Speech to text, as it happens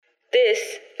This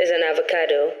is an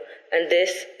avocado, and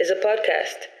this is a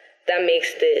podcast. That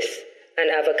makes this an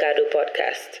avocado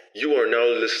podcast. You are now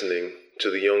listening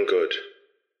to The Young God,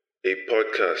 a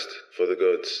podcast for the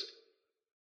gods.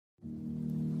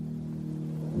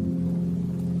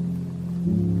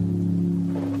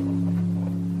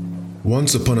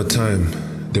 Once upon a time,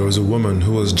 there was a woman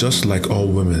who was just like all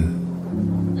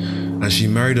women, and she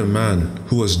married a man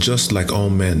who was just like all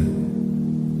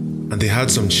men, and they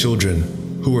had some children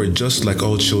who were just like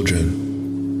all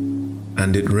children,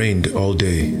 and it rained all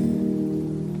day.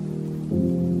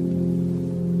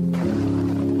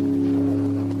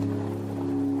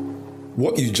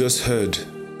 What you just heard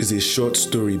is a short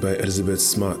story by Elizabeth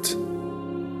Smart.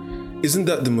 Isn't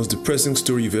that the most depressing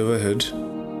story you've ever heard?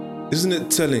 Isn't it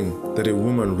telling that a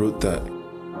woman wrote that?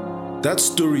 That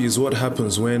story is what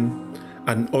happens when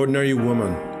an ordinary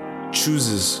woman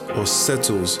chooses or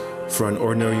settles for an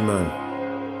ordinary man.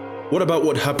 What about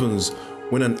what happens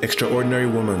when an extraordinary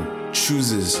woman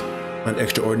chooses an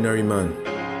extraordinary man?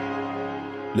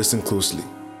 Listen closely.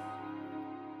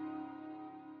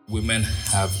 Women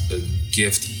have a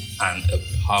gift and a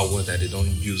power that they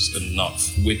don't use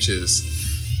enough, which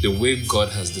is the way God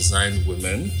has designed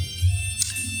women.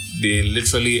 They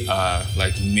literally are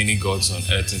like mini gods on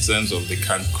earth in terms of they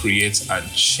can create and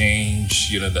change,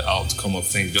 the outcome of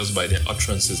things just by their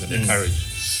utterances and their courage.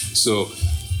 So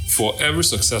for every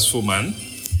successful man,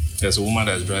 there's a woman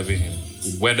that's driving him.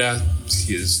 Whether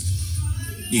he's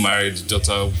married,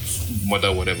 daughter,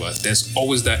 mother, whatever, there's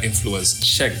always that influence.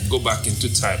 Check, go back into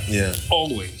time. Yeah.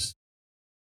 Always.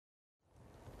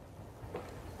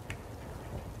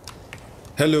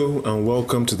 Hello and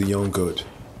welcome to The Young God.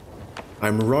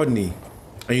 I'm Rodney,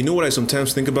 and you know what I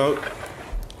sometimes think about?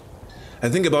 I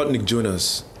think about Nick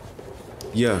Jonas.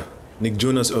 Yeah, Nick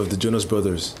Jonas of the Jonas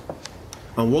Brothers.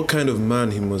 And what kind of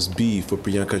man he must be for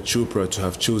Priyanka Chopra to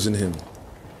have chosen him.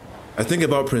 I think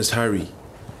about Prince Harry,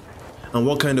 and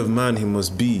what kind of man he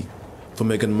must be for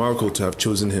Meghan Markle to have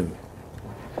chosen him,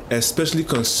 especially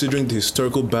considering the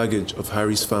historical baggage of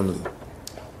Harry's family.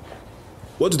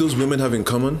 What do those women have in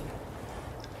common?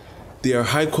 They are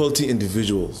high-quality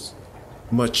individuals,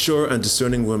 mature and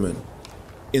discerning women,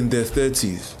 in their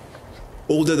 30s,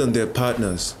 older than their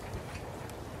partners,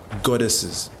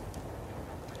 goddesses.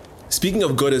 Speaking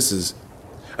of goddesses,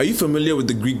 are you familiar with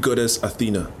the Greek goddess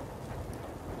Athena?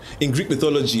 In Greek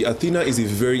mythology, Athena is a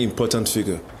very important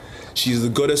figure. She is the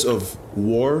goddess of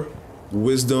war,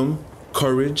 wisdom,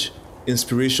 courage,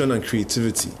 inspiration, and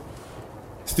creativity.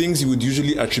 Things you would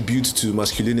usually attribute to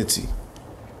masculinity.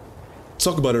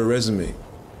 Talk about her resume.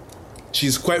 She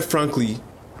is quite frankly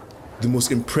the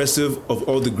most impressive of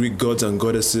all the Greek gods and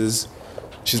goddesses.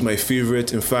 She's my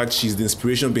favorite. In fact, she's the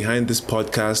inspiration behind this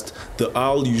podcast. The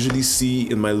owl you usually see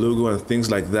in my logo and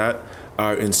things like that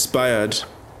are inspired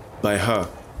by her.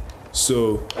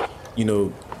 So,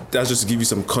 that's just to give you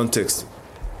some context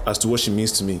as to what she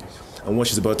means to me and what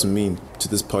she's about to mean to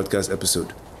this podcast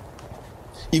episode.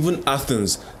 Even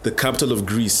Athens, the capital of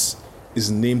Greece, is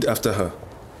named after her.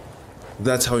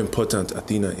 That's how important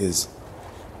Athena is.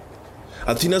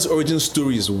 Athena's origin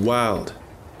story is wild.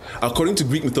 According to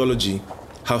Greek mythology,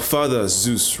 her father,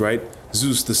 Zeus,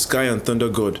 Zeus, the sky and thunder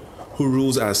god, who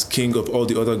rules as king of all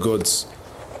the other gods,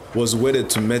 was wedded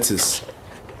to Metis,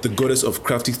 the goddess of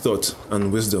crafty thought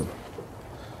and wisdom.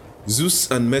 Zeus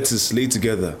and Metis lay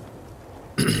together.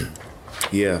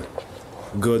 Yeah,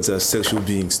 gods are sexual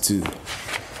beings too.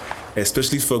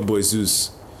 Especially fuckboy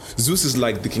Zeus. Zeus is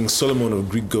like the King Solomon of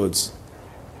Greek gods.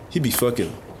 He be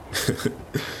fucking.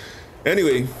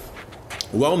 Anyway,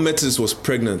 while Metis was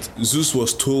pregnant, Zeus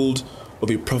was told of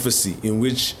a prophecy in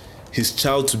which his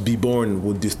child to be born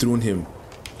would dethrone him,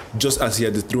 just as he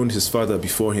had dethroned his father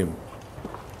before him.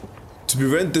 To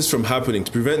prevent this from happening,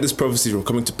 to prevent this prophecy from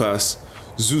coming to pass,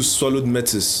 Zeus swallowed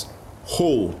Metis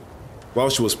whole while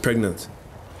she was pregnant.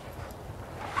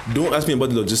 Don't ask me about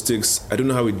the logistics. I don't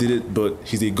know how he did it, but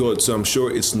he's a god, so I'm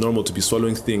sure it's normal to be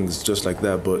swallowing things just like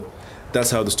that, but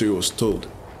that's how the story was told.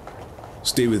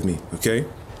 Stay with me, okay?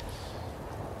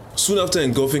 Soon after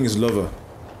engulfing his lover,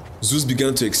 Zeus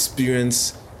began to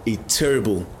experience a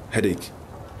terrible headache.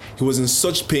 He was in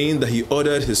such pain that he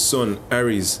ordered his son,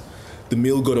 Ares, the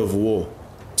male god of war,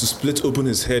 to split open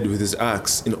his head with his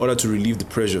axe in order to relieve the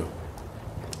pressure.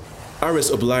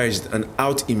 Ares obliged, and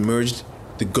out emerged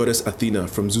the goddess Athena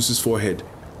from Zeus's forehead,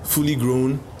 fully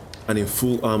grown and in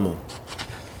full armor.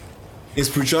 In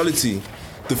spirituality,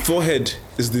 the forehead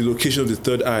is the location of the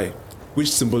third eye,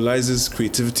 which symbolizes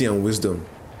creativity and wisdom.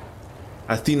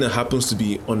 Athena happens to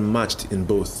be unmatched in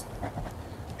both.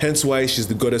 Hence why she's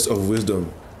the goddess of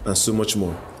wisdom and so much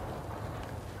more.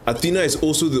 Athena is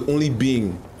also the only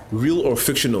being, real or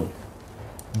fictional,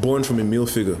 born from a male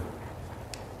figure.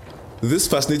 This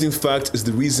fascinating fact is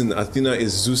the reason Athena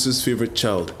is Zeus's favorite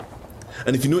child.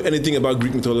 And if you know anything about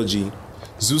Greek mythology,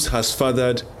 Zeus has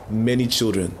fathered many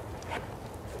children.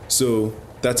 So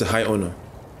that's a high honor.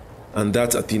 And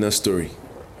that's Athena's story.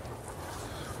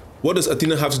 What does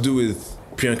Athena have to do with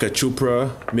Priyanka Chopra,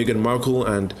 Meghan Markle,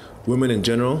 and women in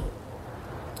general?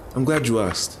 I'm glad you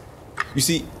asked. You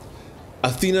see,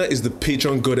 Athena is the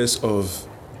patron goddess of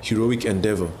heroic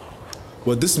endeavor.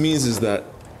 What this means is that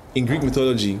in Greek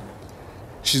mythology,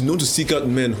 she's known to seek out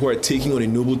men who are taking on a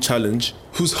noble challenge,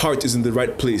 whose heart is in the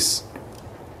right place,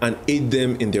 and aid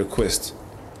them in their quest.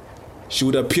 She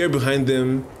would appear behind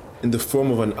them in the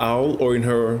form of an owl or in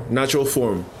her natural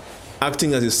form,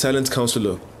 acting as a silent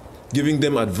counselor, giving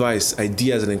them advice,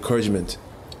 ideas, and encouragement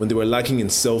when they were lacking in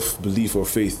self-belief or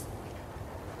faith.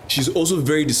 She's also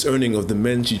very discerning of the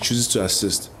men she chooses to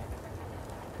assist.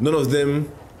 None of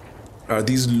them are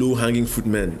these low-hanging fruit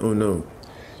men, oh no.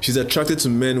 She's attracted to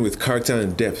men with character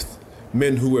and depth,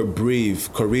 men who were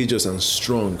brave, courageous, and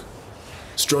strong.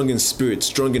 Strong in spirit,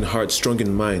 strong in heart, strong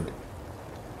in mind.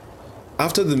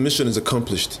 After the mission is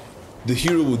accomplished, the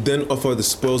hero would then offer the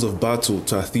spoils of battle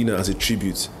to Athena as a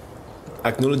tribute,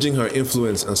 acknowledging her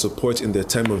influence and support in their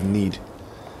time of need.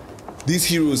 These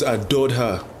heroes adored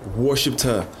her, worshipped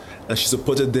her, and she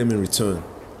supported them in return.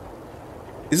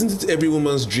 Isn't it every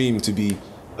woman's dream to be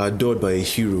adored by a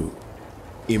hero,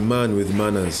 a man with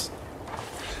manners?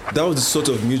 That was the sort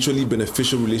of mutually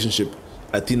beneficial relationship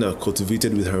Athena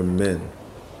cultivated with her men.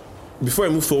 Before I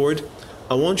move forward,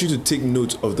 I want you to take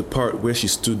note of the part where she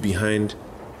stood behind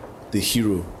the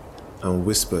hero and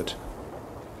whispered.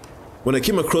 When I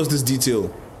came across this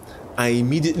detail, I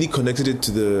immediately connected it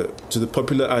to the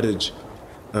popular adage,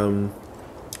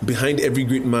 behind every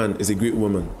great man is a great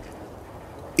woman.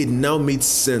 It now made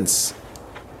sense.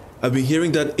 I've been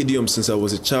hearing that idiom since I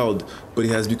was a child, but it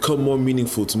has become more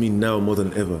meaningful to me now more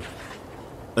than ever.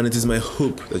 And it is my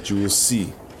hope that you will see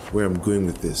where I'm going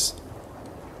with this.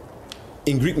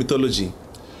 In Greek mythology,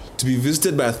 to be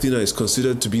visited by Athena is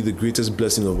considered to be the greatest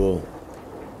blessing of all.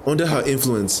 Under her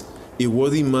influence, a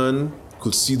worthy man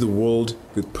could see the world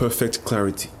with perfect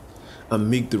clarity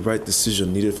and make the right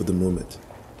decision needed for the moment.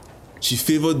 She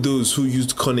favored those who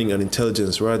used cunning and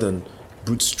intelligence rather than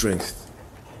brute strength.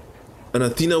 An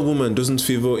Athena woman doesn't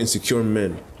favor insecure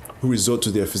men who resort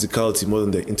to their physicality more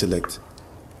than their intellect.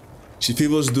 She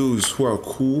favors those who are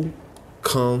cool,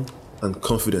 calm, and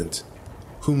confident,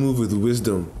 who move with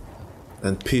wisdom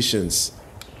and patience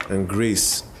and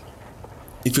grace.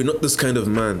 If you're not this kind of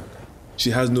man,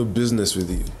 she has no business with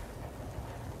you.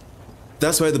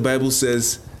 That's why the Bible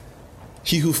says,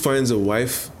 "He who finds a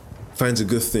wife finds a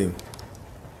good thing."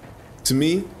 To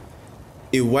me,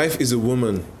 a wife is a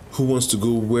woman who wants to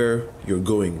go where you're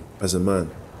going as a man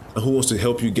and who wants to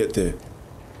help you get there.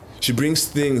 She brings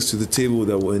things to the table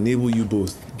that will enable you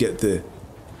both get there.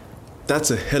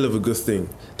 That's a hell of a good thing.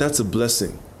 That's a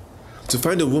blessing. To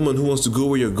find a woman who wants to go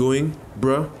where you're going,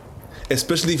 bruh,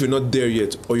 especially if you're not there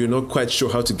yet or you're not quite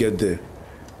sure how to get there,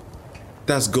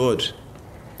 that's God.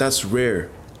 That's rare.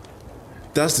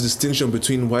 That's the distinction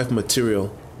between wife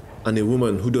material and a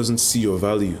woman who doesn't see your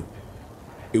value.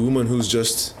 A woman who's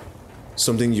just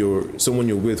someone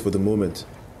you're with for the moment.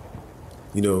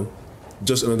 You know,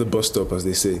 just another bus stop, as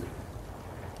they say.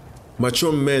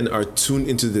 Mature men are tuned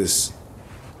into this.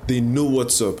 They know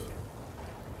what's up.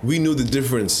 We know the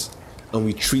difference, and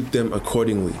we treat them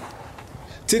accordingly.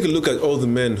 Take a look at all the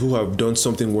men who have done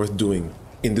something worth doing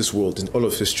in this world, in all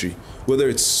of history, whether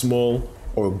it's small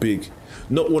or big.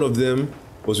 Not one of them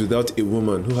was without a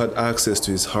woman who had access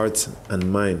to his heart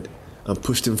and mind and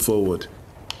pushed him forward.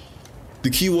 The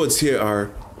key words here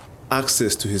are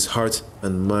access to his heart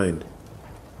and mind.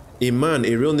 A man,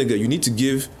 a real nigga, you need to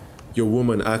give your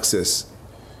woman access.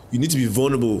 You need to be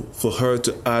vulnerable for her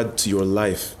to add to your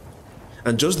life.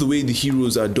 And just the way the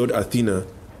heroes adored Athena,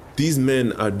 these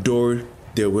men adore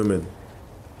their women.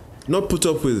 Not put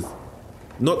up with,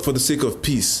 not for the sake of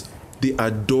peace. They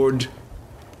adored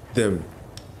them.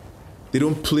 They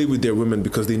don't play with their women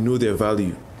because they know their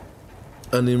value.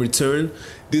 And in return,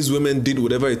 these women did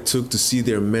whatever it took to see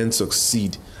their men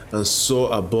succeed and soar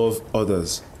above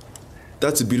others.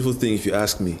 That's a beautiful thing if you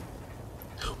ask me.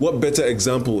 What better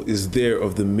example is there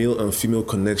of the male and female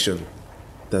connection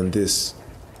than this?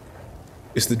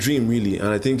 It's the dream, really, and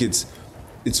I think it's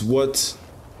what,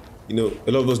 a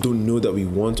lot of us don't know that we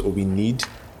want or we need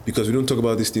because we don't talk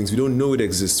about these things. We don't know it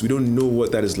exists. We don't know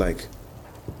what that is like.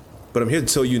 But I'm here to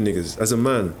tell you niggas, as a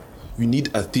man, you need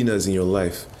Athenas in your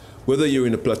life, whether you're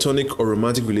in a platonic or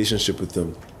romantic relationship with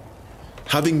them.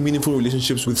 Having meaningful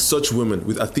relationships with such women,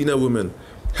 with Athena women,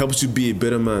 helps you be a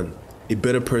better man, a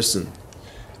better person.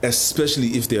 especially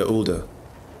if they are older.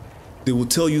 They will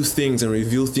tell you things and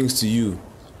reveal things to you,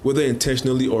 whether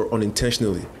intentionally or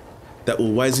unintentionally, that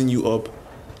will wisen you up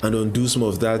and undo some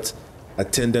of that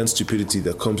attendant stupidity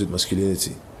that comes with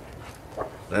masculinity.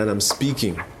 And I'm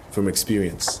speaking from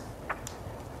experience.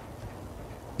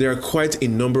 There are quite a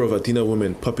number of Athena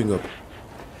women popping up,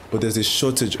 but there's a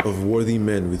shortage of worthy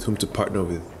men with whom to partner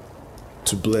with,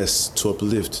 to bless, to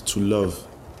uplift, to love.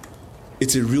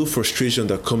 It's a real frustration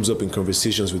that comes up in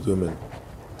conversations with women.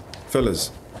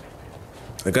 Fellas,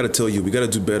 I gotta tell you, we gotta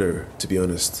do better, to be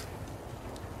honest.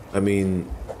 I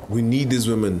mean, we need these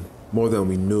women more than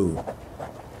we know.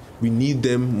 We need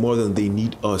them more than they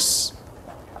need us.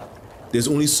 There's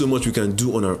only so much we can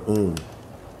do on our own.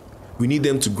 We need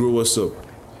them to grow us up,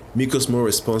 make us more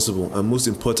responsible, and most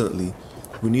importantly,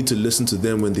 we need to listen to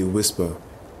them when they whisper.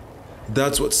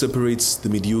 That's what separates the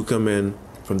mediocre men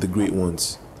from the great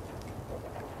ones.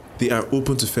 They are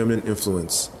open to feminine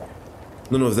influence.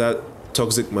 None of that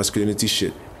toxic masculinity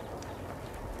shit.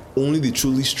 Only the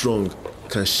truly strong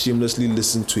can shamelessly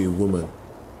listen to a woman.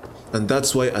 And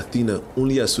that's why Athena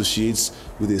only associates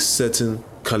with a certain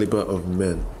caliber of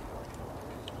men.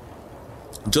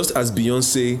 Just as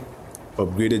Beyonce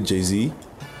upgraded Jay-Z,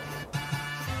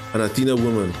 an Athena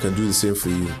woman can do the same for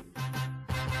you.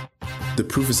 The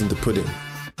proof is in the pudding.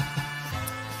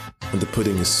 And the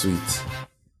pudding is sweet.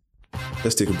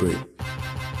 Let's take a break.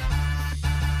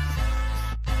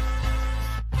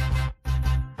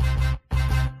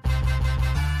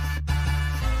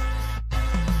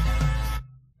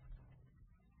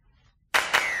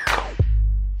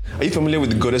 Are you familiar with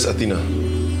the goddess Athena?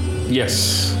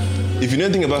 Yes. If you know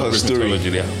anything about her story,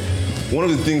 Yeah. one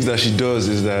of the things that she does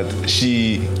is that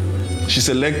she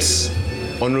selects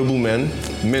honorable men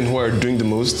who are doing the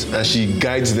most, and she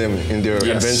guides them in their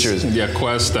adventures. Their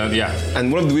quest and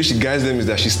And one of the ways she guides them is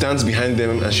that she stands behind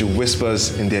them and she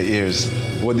whispers in their ears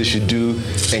what they should do,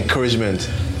 encouragement.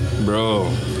 Bro.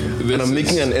 And I'm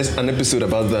making an episode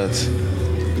about that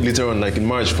later on, like in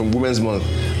March, from Women's Month,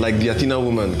 like the Athena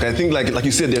Woman. I think, like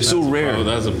you said, they're so rare. Oh,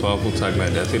 that's a powerful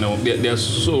tagline. The Athena Woman. They're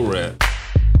so rare.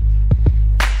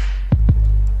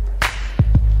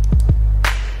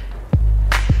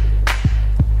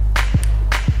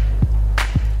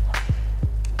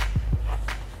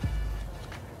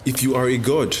 If you are a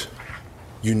god,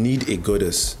 you need a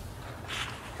goddess.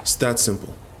 It's that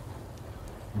simple.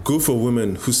 Go for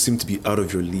women who seem to be out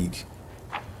of your league.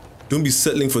 Don't be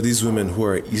settling for these women who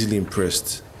are easily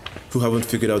impressed, who haven't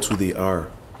figured out who they are,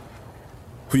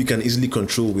 who you can easily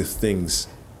control with things.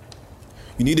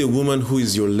 You need a woman who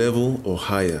is your level or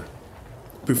higher,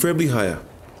 preferably higher.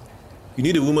 You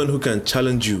need a woman who can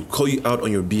challenge you, call you out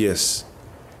on your BS,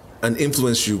 and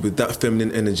influence you with that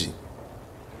feminine energy.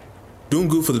 Don't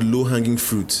go for the low-hanging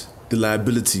fruit, the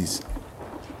liabilities.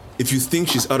 If you think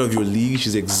she's out of your league,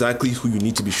 she's exactly who you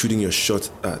need to be shooting your shot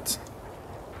at.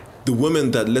 The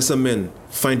women that lesser men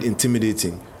find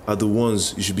intimidating are the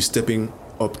ones you should be stepping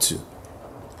up to.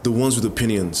 The ones with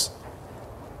opinions.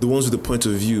 The ones with a point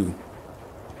of view.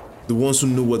 The ones who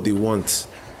know what they want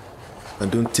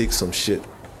and don't take some shit.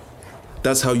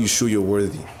 That's how you show you're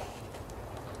worthy.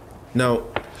 Now,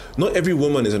 not every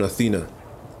woman is an Athena,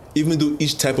 even though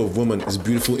each type of woman is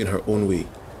beautiful in her own way.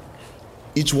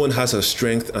 Each one has her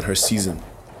strength and her season.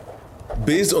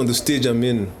 Based on the stage I'm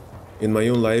in my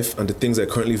own life and the things I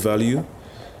currently value,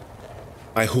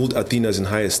 I hold Athenas in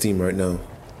high esteem right now.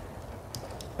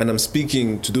 And I'm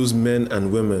speaking to those men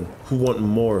and women who want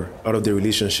more out of their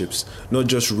relationships, not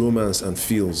just romance and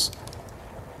feels.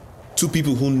 Two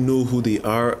people who know who they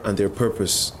are and their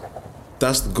purpose.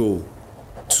 That's the goal.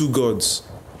 Two gods.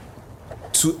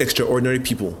 Two extraordinary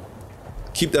people.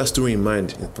 Keep that story in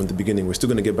mind from the beginning. We're still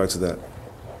going to get back to that.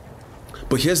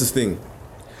 But here's the thing.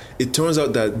 It turns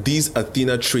out that these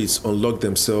Athena traits unlock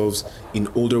themselves in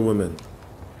older women.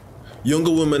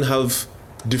 Younger women have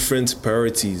different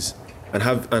priorities and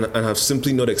have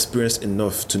simply not experienced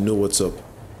enough to know what's up.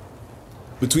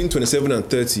 Between 27 and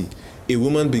 30, a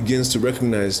woman begins to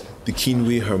recognize the keen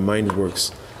way her mind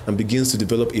works and begins to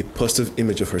develop a positive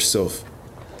image of herself,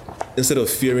 instead of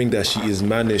fearing that she is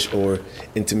mannish or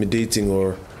intimidating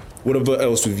or whatever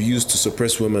else we've used to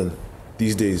suppress women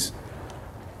these days.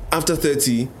 After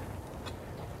 30,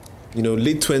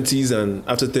 late 20s and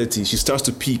after 30, she starts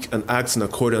to peak and acts in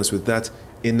accordance with that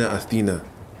inner Athena.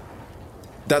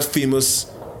 That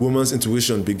famous woman's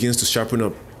intuition begins to sharpen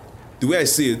up. The way I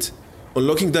see it,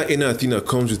 unlocking that inner Athena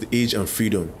comes with age and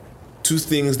freedom, two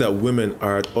things that women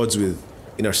are at odds with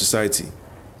in our society.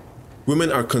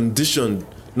 Women are conditioned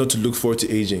not to look forward to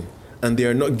aging, and they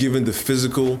are not given the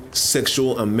physical,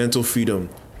 sexual, and mental freedom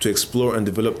to explore and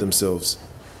develop themselves.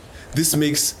 This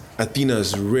makes Athena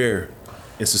is rare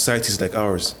in societies like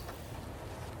ours.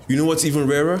 You know what's even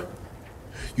rarer?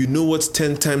 You know what's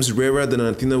 10 times rarer than an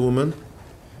Athena woman?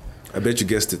 I bet you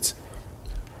guessed it.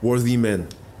 Worthy men.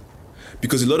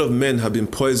 Because a lot of men have been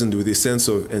poisoned with a sense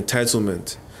of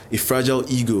entitlement, a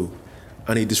fragile ego,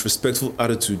 and a disrespectful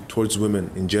attitude towards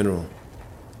women in general.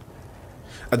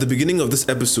 At the beginning of this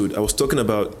episode, I was talking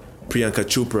about Priyanka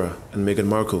Chopra and Meghan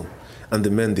Markle and the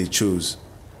men they chose.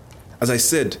 As I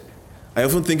said, I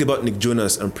often think about Nick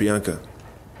Jonas and Priyanka.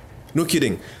 No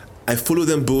kidding, I follow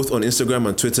them both on Instagram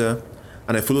and Twitter,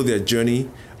 and I follow their journey,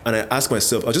 and I ask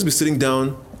myself, I'll just be sitting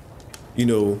down,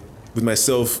 with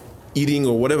myself, eating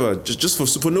or whatever,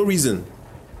 just for no reason.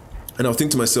 And I'll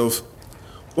think to myself,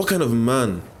 what kind of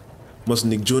man must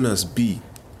Nick Jonas be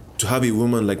to have a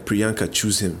woman like Priyanka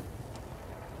choose him?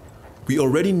 We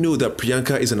already know that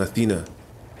Priyanka is an Athena,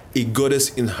 a goddess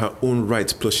in her own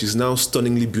right, plus she's now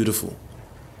stunningly beautiful.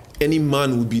 Any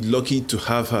man would be lucky to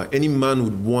have her, any man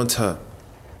would want her.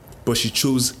 But she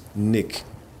chose Nick.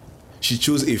 She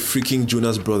chose a freaking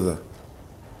Jonas brother.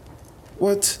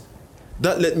 What?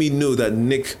 That let me know that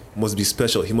Nick must be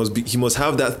special. He must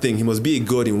have that thing. He must be a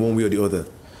god in one way or the other.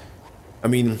 I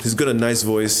mean, he's got a nice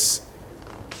voice.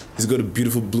 He's got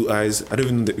beautiful blue eyes. I don't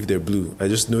even know if they're blue. I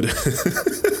just know that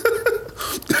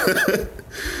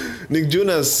Nick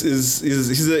Jonas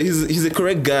he's a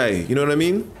correct guy. You know what I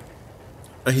mean?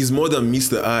 And he's more than meets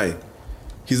the eye.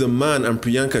 He's a man, and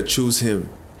Priyanka chose him.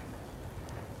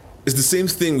 It's the same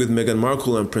thing with Meghan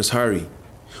Markle and Prince Harry.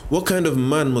 What kind of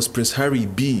man must Prince Harry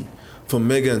be for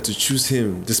Meghan to choose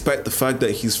him, despite the fact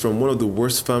that he's from one of the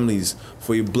worst families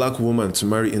for a black woman to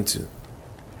marry into?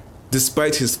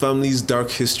 Despite his family's dark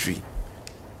history.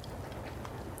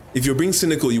 If you're being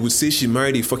cynical, you would say she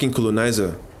married a fucking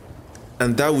colonizer.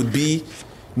 And that would be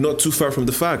not too far from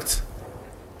the fact.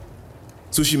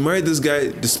 So she married this guy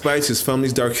despite his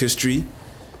family's dark history,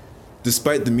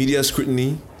 despite the media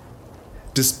scrutiny,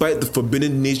 despite the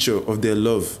forbidden nature of their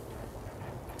love.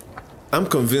 I'm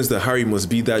convinced that Harry must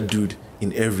be that dude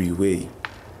in every way.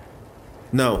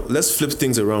 Now, let's flip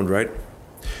things around, right?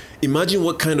 Imagine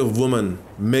what kind of woman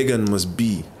Meghan must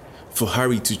be for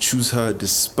Harry to choose her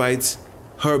despite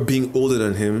her being older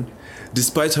than him,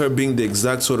 despite her being the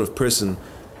exact sort of person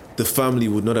the family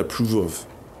would not approve of.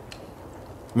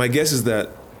 My guess is that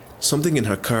something in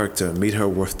her character made her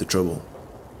worth the trouble.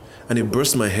 And it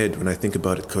bursts my head when I think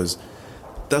about it, because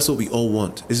that's what we all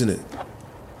want, isn't it?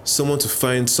 Someone to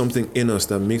find something in us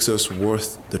that makes us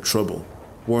worth the trouble,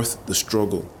 worth the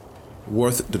struggle,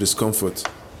 worth the discomfort.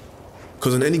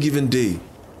 Because on any given day,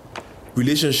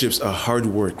 relationships are hard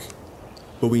work,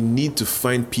 but we need to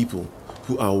find people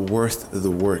who are worth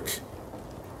the work.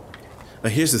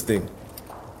 And here's the thing.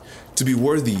 To be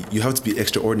worthy, you have to be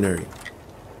extraordinary.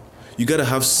 You gotta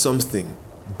have something,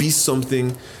 be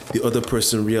something the other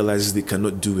person realizes they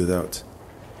cannot do without.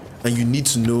 And you need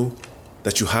to know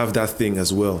that you have that thing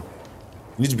as well.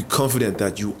 You need to be confident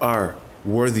that you are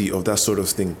worthy of that sort of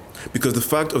thing. Because the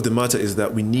fact of the matter is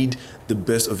that we need the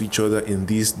best of each other in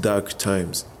these dark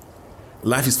times.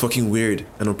 Life is fucking weird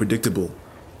and unpredictable.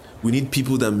 We need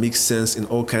people that make sense in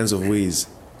all kinds of ways,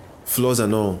 flaws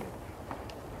and all.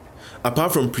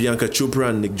 Apart from Priyanka Chopra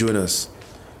and Nick Jonas,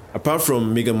 apart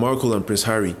from Meghan Markle and Prince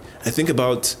Harry, I think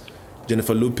about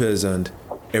Jennifer Lopez and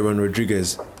Aaron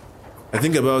Rodriguez. I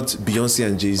think about Beyonce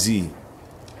and Jay-Z.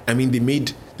 I mean,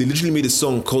 they literally made a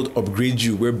song called Upgrade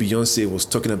You where Beyonce was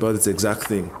talking about this exact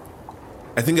thing.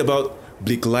 I think about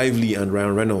Blake Lively and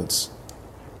Ryan Reynolds,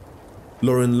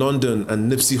 Lauren London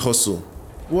and Nipsey Hussle.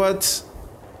 What?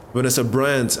 Vanessa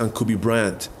Bryant and Kobe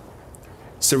Bryant,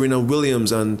 Serena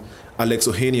Williams and Alex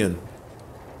Ohanian,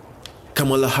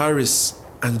 Kamala Harris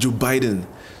and Joe Biden.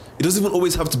 It doesn't even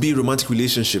always have to be a romantic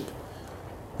relationship.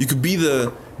 You could be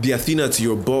the Athena to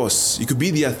your boss. You could be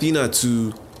the Athena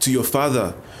to your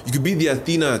father. You could be the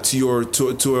Athena to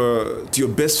your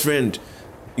best friend.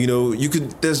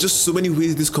 There's just so many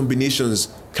ways these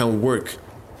combinations can work.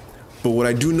 But what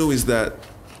I do know is that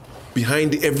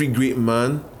behind every great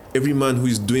man, every man who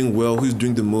is doing well, who is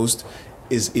doing the most,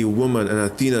 is a woman, an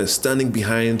Athena, standing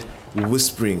behind,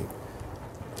 whispering,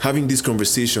 having these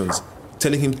conversations,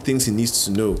 telling him things he needs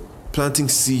to know, planting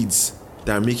seeds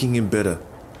that are making him better.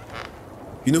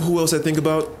 You know who else I think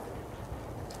about?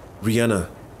 Rihanna.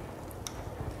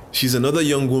 She's another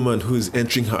young woman who is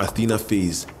entering her Athena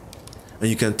phase, and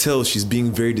you can tell she's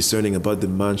being very discerning about the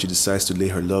man she decides to lay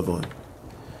her love on.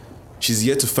 She's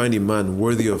yet to find a man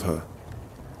worthy of her.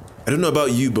 I don't know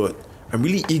about you, but I'm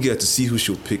really eager to see who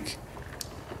she'll pick.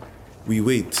 We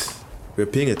wait. We're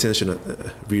paying attention,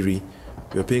 Riri.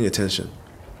 We're paying attention.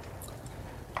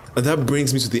 And that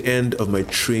brings me to the end of my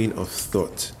train of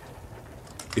thought.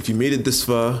 If you made it this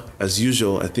far, as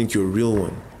usual, I think you're a real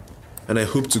one. And I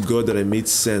hope to God that I made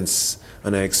sense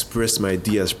and I expressed my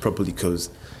ideas properly, because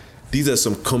these are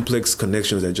some complex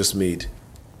connections I just made.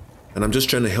 And I'm just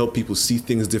trying to help people see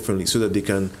things differently so that they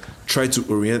can try to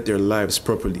orient their lives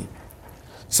properly.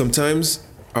 Sometimes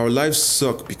our lives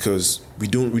suck because we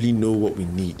don't really know what we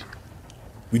need.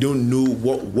 We don't know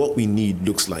what we need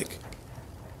looks like.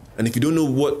 And if you don't know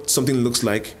what something looks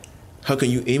like, how can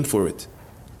you aim for it?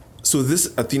 So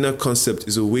this Athena concept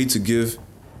is a way to give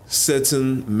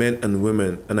certain men and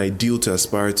women an ideal to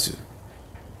aspire to.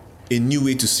 A new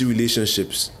way to see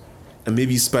relationships and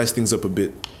maybe spice things up a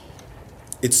bit.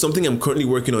 It's something I'm currently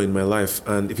working on in my life,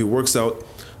 and if it works out,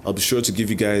 I'll be sure to give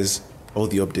you guys all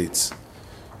the updates.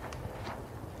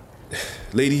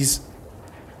 Ladies,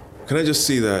 can I just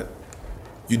say that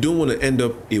you don't want to end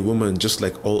up a woman just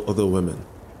like all other women,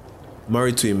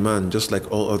 married to a man just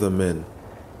like all other men,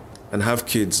 and have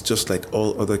kids just like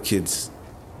all other kids.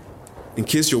 In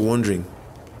case you're wondering,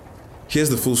 here's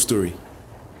the full story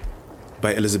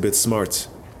by Elizabeth Smart.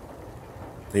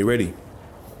 Are you ready?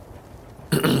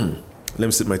 Let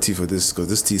me sip my tea for this, because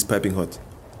this tea is piping hot.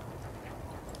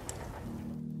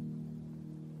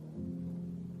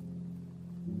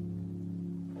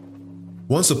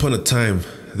 Once upon a time,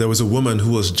 there was a woman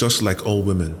who was just like all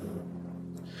women,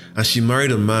 and she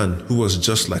married a man who was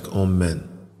just like all men.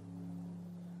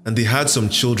 And they had some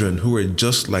children who were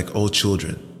just like all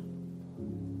children,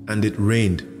 and it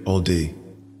rained all day.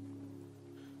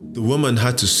 The woman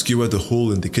had to skewer the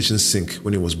hole in the kitchen sink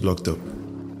when it was blocked up.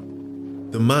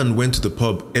 The man went to the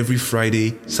pub every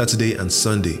Friday, Saturday, and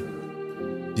Sunday.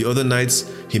 The other nights,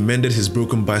 he mended his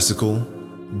broken bicycle,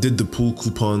 did the pool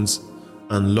coupons,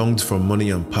 and longed for money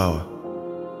and power.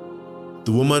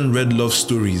 The woman read love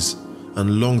stories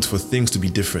and longed for things to be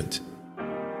different.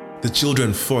 The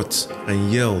children fought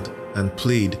and yelled and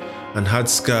played and had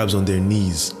scabs on their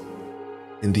knees.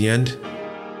 In the end,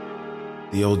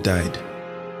 they all died.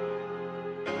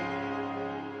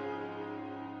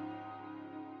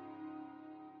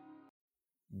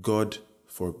 God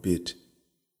forbid.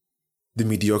 The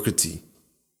mediocrity.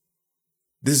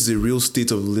 This is a real state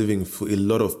of living for a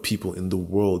lot of people in the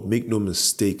world, make no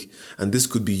mistake, and this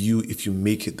could be you if you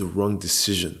make it the wrong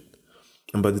decision.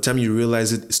 And by the time you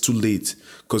realize it, it's too late,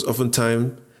 because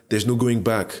oftentimes there's no going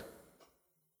back.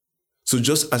 So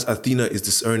just as Athena is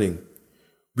discerning,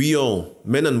 we all,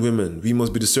 men and women, we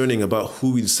must be discerning about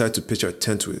who we decide to pitch our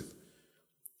tent with.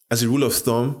 As a rule of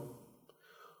thumb,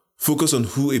 focus on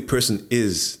who a person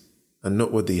is and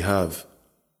not what they have.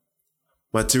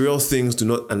 Material things do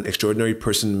not an extraordinary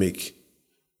person make.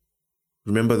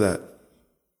 Remember that.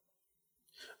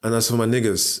 And as for my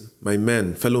niggas, my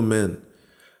men, fellow men,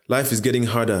 life is getting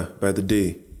harder by the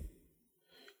day.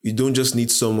 You don't just need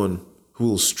someone who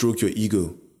will stroke your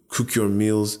ego, cook your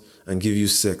meals, and give you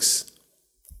sex.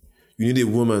 You need a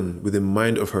woman with a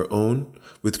mind of her own,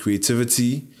 with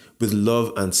creativity, with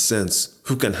love and sense,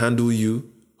 who can handle you,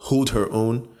 hold her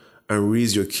own, and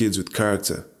raise your kids with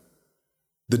character.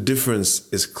 The difference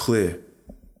is clear.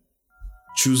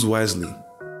 Choose wisely.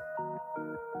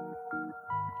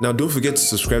 Now, don't forget to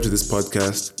subscribe to this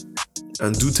podcast,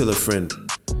 and do tell a friend.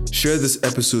 Share this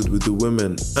episode with the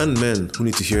women and men who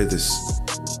need to hear this.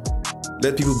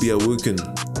 Let people be awoken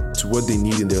to what they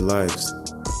need in their lives.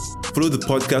 Follow the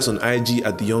podcast on IG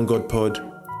at The Young God Pod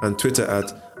and Twitter at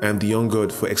I Am The Young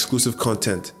God for exclusive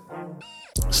content.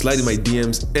 Slide in my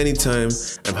DMs anytime.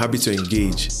 I'm happy to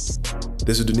engage.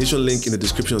 There's a donation link in the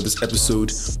description of this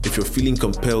episode if you're feeling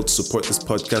compelled to support this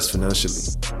podcast financially.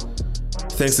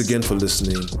 Thanks again for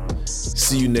listening.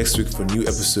 See you next week for new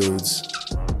episodes.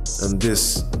 And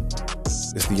this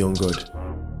is The Young God.